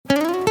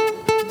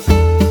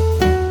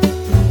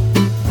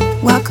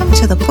Welcome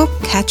to the Book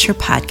Catcher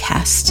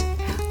Podcast.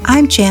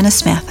 I'm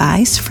Janice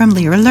Mathies from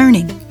Lyra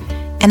Learning,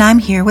 and I'm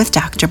here with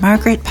Dr.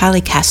 Margaret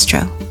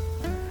Policastro.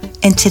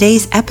 In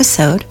today's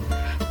episode,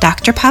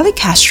 Dr.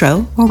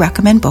 Policastro will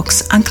recommend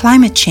books on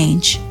climate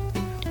change.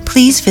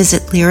 Please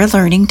visit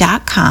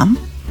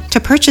lyralearning.com to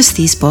purchase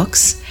these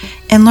books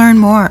and learn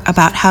more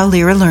about how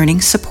Lyra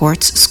Learning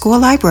supports school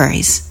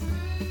libraries.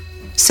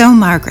 So,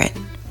 Margaret,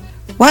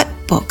 what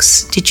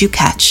books did you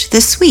catch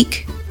this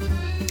week?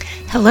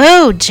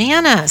 Hello,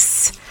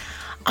 Janice.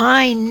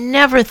 I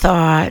never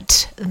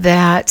thought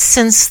that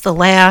since the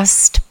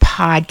last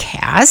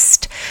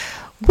podcast,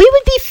 we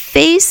would be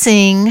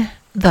facing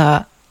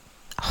the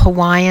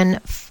Hawaiian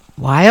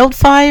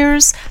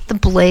wildfires. The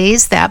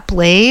blaze had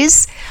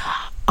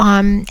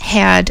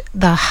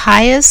the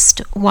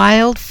highest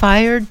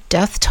wildfire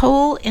death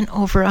toll in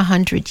over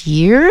 100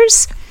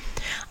 years.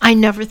 I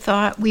never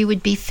thought we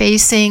would be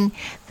facing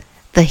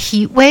the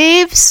heat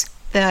waves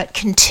that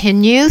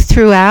continue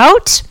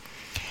throughout.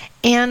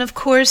 And of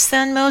course,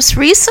 then most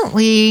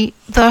recently,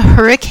 the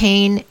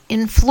hurricane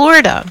in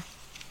Florida.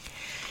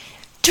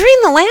 During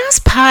the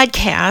last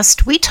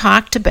podcast, we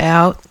talked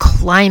about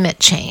climate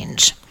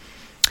change.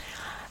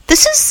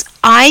 This is,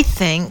 I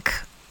think,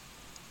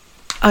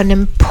 an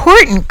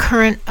important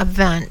current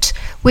event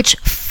which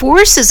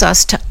forces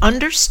us to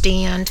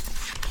understand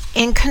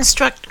and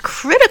construct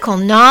critical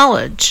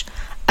knowledge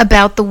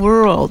about the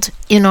world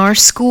in our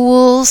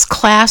schools,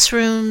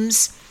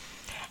 classrooms,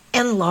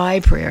 and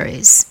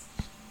libraries.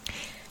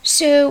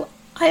 So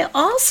I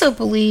also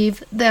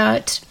believe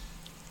that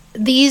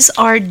these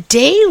are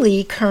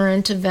daily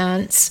current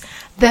events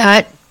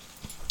that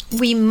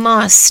we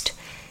must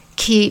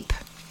keep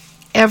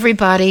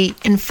everybody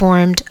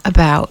informed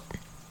about.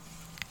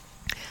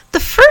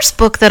 The first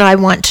book that I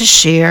want to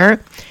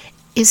share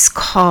is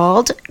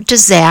called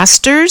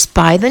Disasters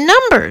by the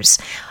Numbers,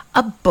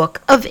 a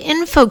book of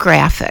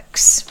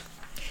infographics.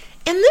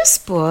 And this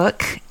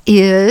book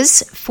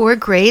is for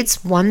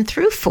grades 1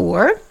 through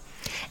 4.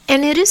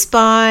 And it is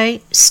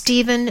by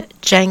Stephen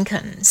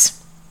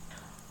Jenkins.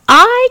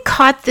 I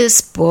caught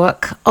this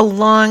book a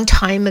long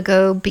time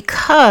ago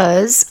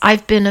because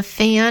I've been a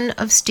fan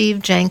of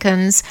Steve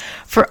Jenkins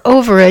for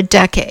over a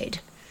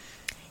decade.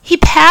 He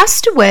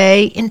passed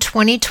away in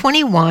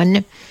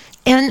 2021,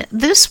 and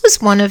this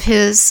was one of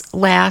his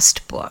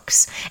last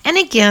books. And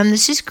again,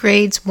 this is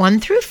grades 1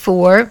 through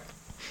 4,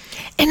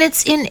 and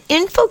it's in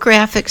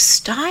infographic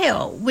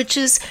style, which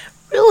is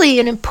really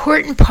an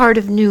important part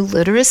of new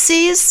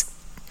literacies.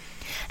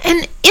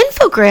 And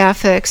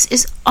infographics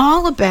is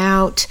all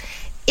about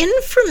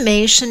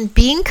information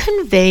being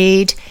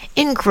conveyed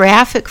in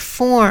graphic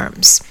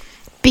forms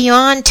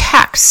beyond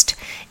text.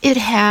 It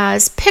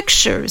has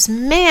pictures,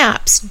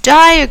 maps,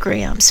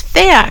 diagrams,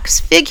 facts,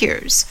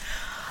 figures.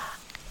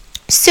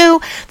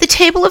 So the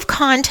table of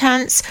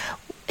contents,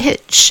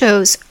 it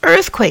shows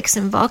earthquakes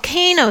and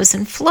volcanoes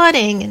and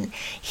flooding and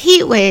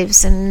heat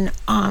waves and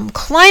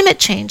climate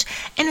change.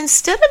 And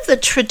instead of the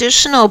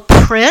traditional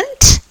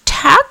print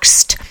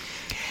text,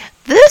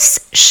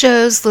 this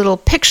shows little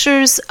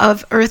pictures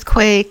of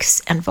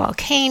earthquakes and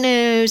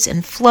volcanoes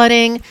and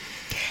flooding,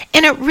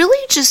 and it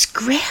really just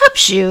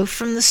grabs you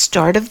from the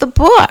start of the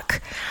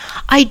book.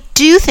 I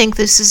do think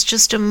this is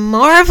just a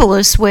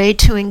marvelous way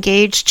to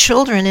engage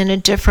children in a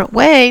different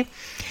way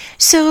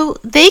so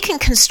they can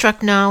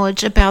construct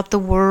knowledge about the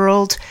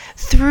world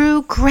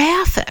through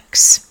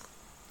graphics.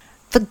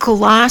 The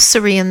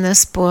glossary in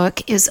this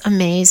book is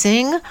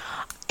amazing,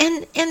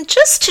 and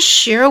just to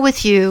share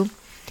with you,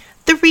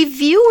 the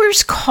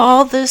reviewers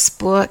call this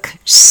book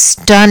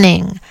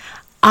stunning,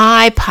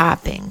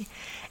 eye-popping,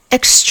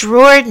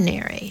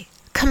 extraordinary,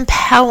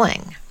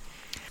 compelling.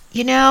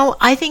 You know,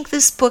 I think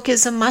this book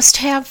is a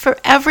must-have for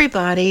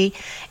everybody,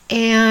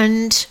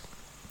 and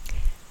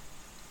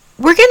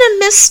we're going to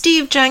miss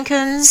Steve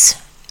Jenkins.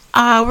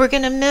 We're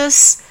going to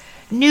miss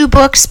new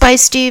books by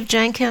Steve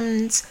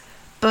Jenkins,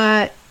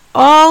 but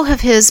all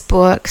of his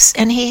books,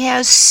 and he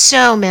has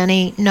so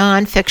many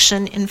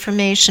nonfiction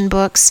information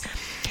books,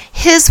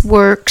 his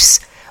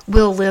works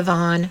will live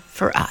on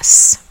for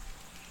us.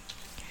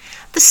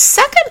 The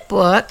second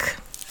book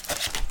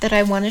that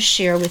I want to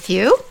share with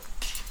you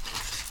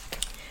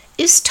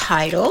is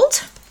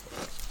titled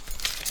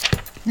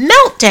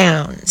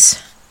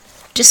Meltdowns: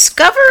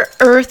 Discover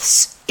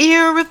Earth's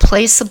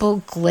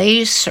Irreplaceable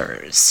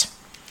Glaciers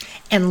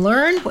and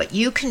Learn What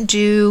You Can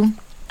Do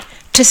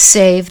to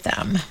Save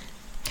Them.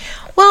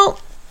 Well,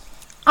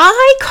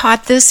 I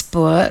caught this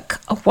book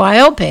a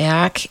while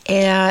back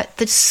at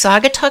the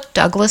Saugatuck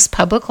Douglas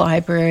Public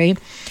Library,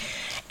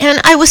 and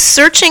I was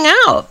searching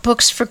out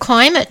books for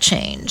climate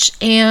change,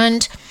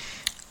 and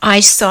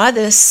I saw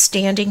this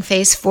standing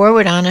face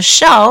forward on a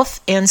shelf,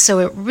 and so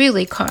it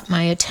really caught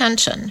my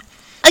attention.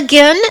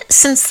 Again,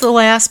 since the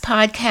last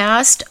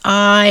podcast,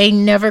 I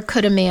never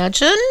could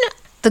imagine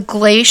the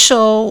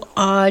glacial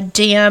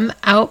dam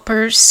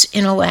outbursts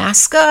in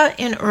Alaska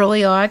in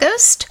early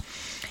August.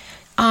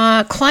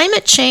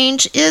 Climate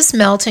change is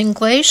melting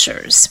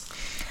glaciers.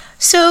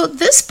 So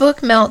this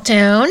book,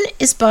 Meltdown,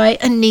 is by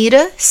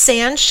Anita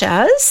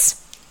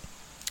Sanchez,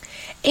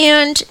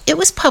 And it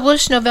was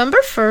published November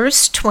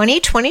 1st,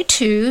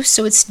 2022,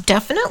 so it's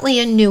definitely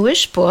a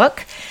newish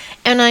book.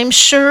 And I'm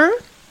sure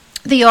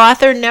the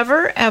author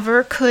never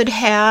ever could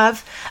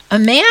have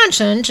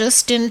imagined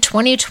just in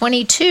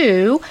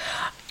 2022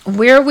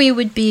 where we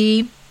would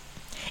be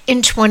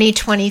in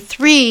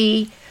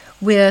 2023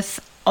 with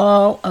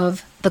all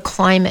of the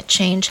climate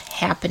change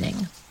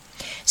happening.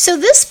 So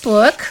this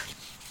book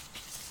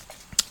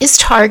is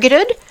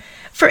targeted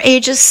for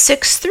ages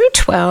 6 through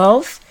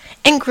 12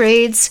 and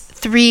grades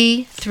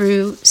 3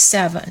 through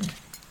 7.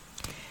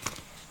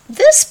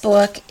 This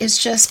book is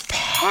just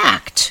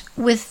packed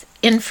with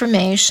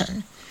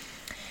information.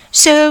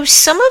 So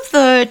some of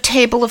the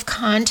table of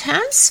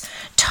contents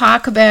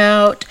talk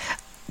about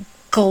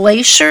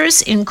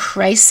glaciers in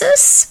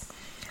crisis,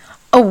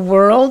 a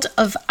world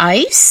of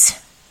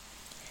ice,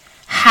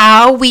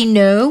 how we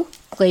know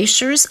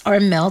glaciers are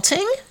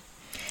melting,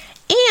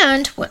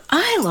 and what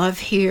I love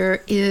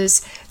here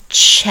is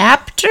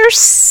Chapter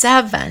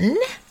 7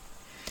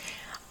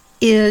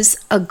 is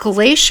A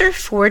Glacier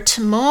for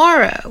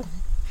Tomorrow.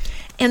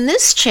 And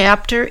this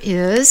chapter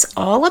is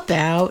all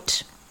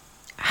about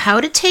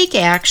how to take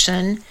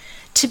action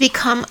to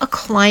become a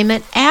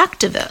climate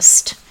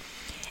activist.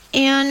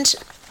 And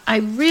I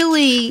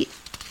really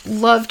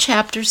love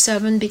Chapter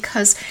 7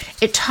 because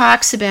it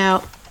talks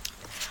about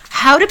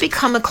how to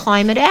become a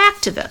climate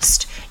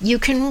activist. You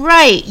can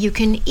write, you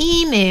can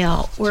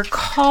email, or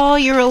call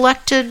your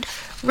elected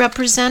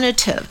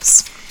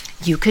representatives.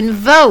 You can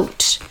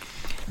vote.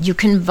 You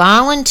can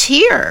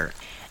volunteer.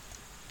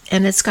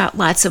 And it's got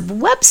lots of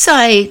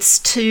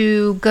websites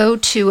to go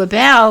to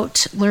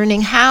about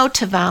learning how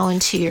to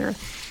volunteer.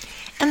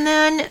 And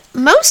then,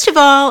 most of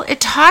all,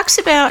 it talks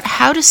about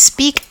how to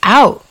speak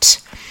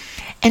out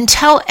and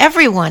tell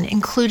everyone,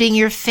 including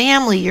your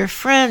family, your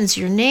friends,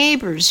 your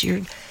neighbors,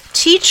 your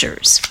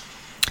teachers.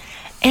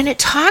 And it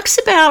talks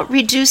about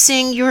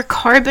reducing your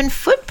carbon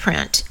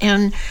footprint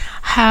and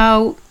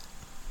how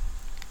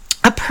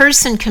a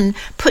person can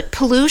put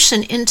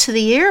pollution into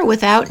the air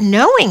without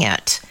knowing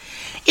it.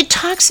 It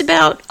talks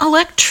about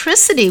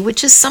electricity,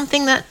 which is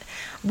something that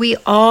we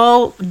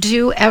all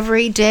do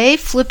every day,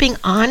 flipping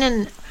on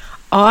and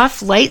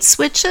off light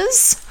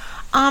switches.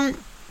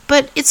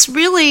 But it's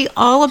really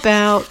all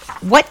about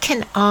what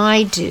can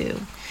I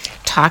do.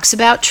 Talks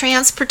about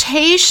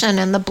transportation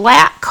and the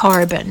black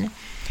carbon.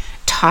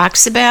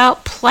 Talks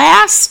about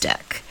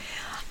plastic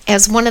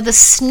as one of the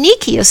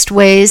sneakiest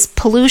ways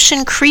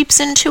pollution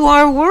creeps into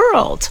our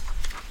world.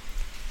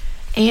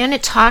 And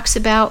it talks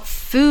about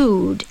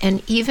food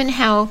and even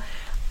how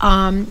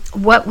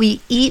what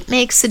we eat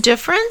makes a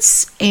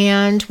difference,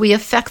 and we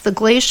affect the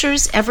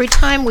glaciers every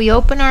time we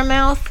open our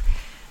mouth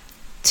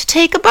to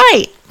take a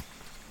bite.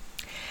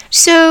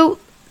 So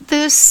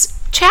this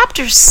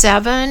Chapter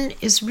 7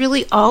 is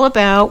really all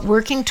about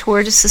working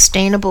toward a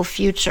sustainable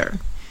future.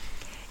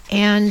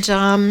 And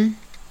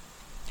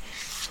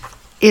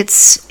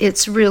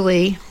it's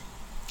really,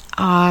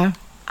 I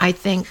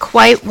think,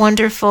 quite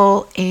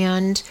wonderful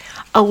and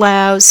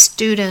allows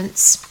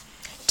students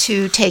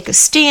to take a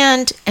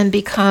stand and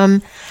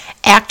become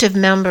active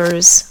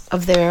members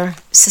of their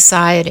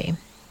society.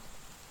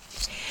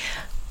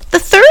 The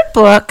third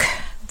book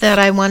that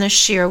I want to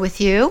share with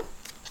you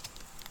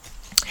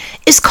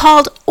is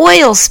called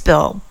Oil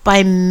Spill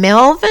by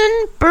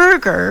Melvin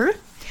Berger,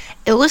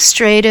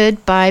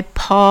 illustrated by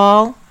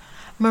Paul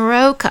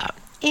Maroka.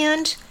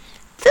 And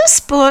this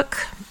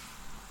book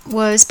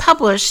was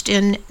published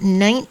in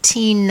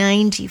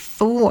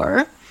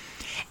 1994,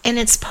 and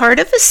it's part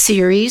of a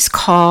series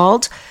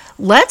called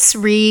Let's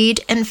Read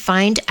and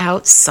Find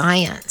Out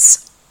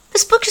Science.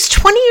 This book is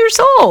 20 years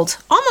old,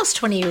 almost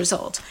 20 years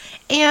old,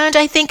 and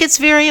I think it's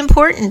very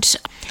important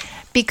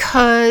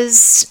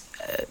because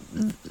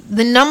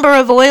the number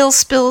of oil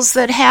spills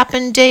that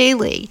happen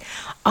daily,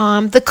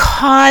 the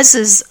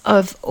causes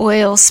of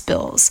oil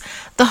spills,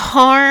 the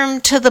harm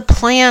to the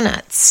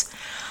planets.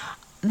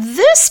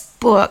 This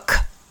book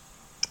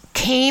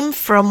came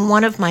from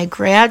one of my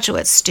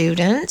graduate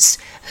students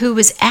who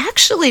was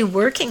actually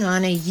working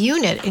on a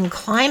unit in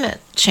climate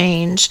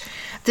change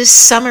this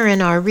summer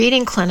in our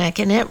reading clinic,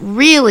 and it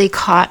really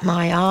caught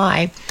my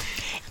eye.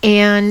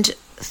 And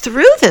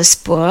through this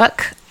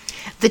book,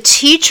 the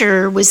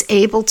teacher was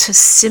able to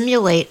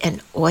simulate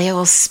an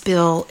oil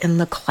spill in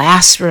the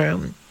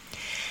classroom.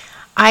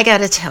 I got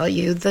to tell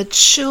you, the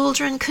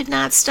children could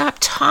not stop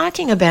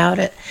talking about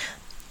it.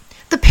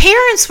 The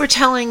parents were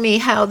telling me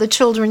how the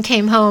children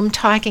came home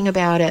talking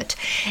about it.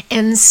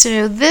 And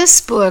so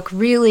this book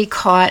really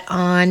caught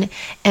on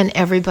and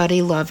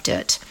everybody loved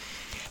it.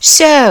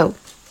 So,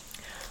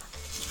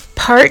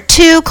 Part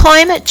 2,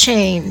 climate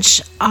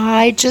change.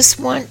 I just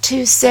want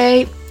to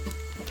say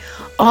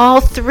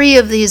all 3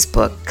 of these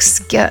books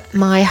get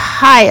my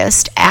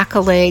highest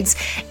accolades,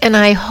 and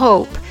I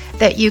hope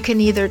that you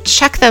can either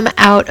check them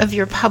out of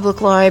your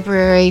public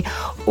library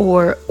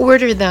or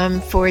order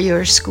them for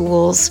your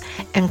schools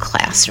and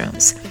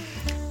classrooms.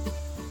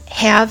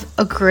 Have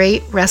a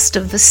great rest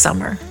of the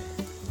summer.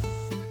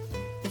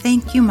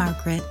 Thank you,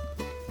 Margaret.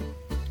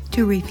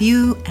 To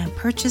review and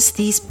purchase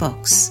these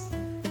books,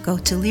 go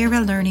to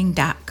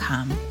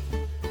lyralearning.com.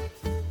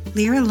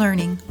 Lyra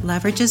Learning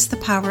leverages the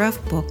power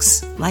of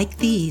books like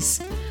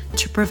these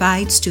to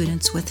provide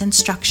students with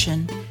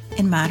instruction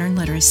in modern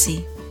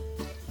literacy.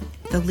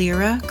 The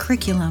Lyra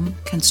curriculum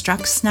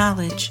constructs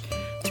knowledge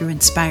through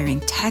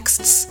inspiring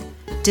texts,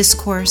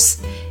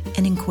 discourse,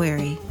 and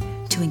inquiry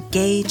to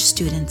engage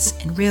students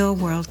in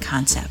real-world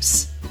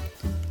concepts.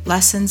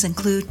 Lessons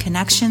include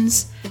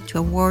connections to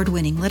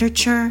award-winning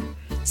literature,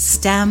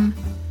 STEM,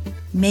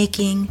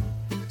 making,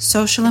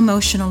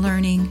 social-emotional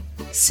learning,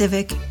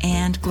 civic,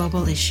 and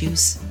global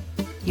issues.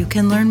 You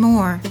can learn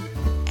more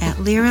at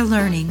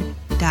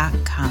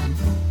lyralearning.com.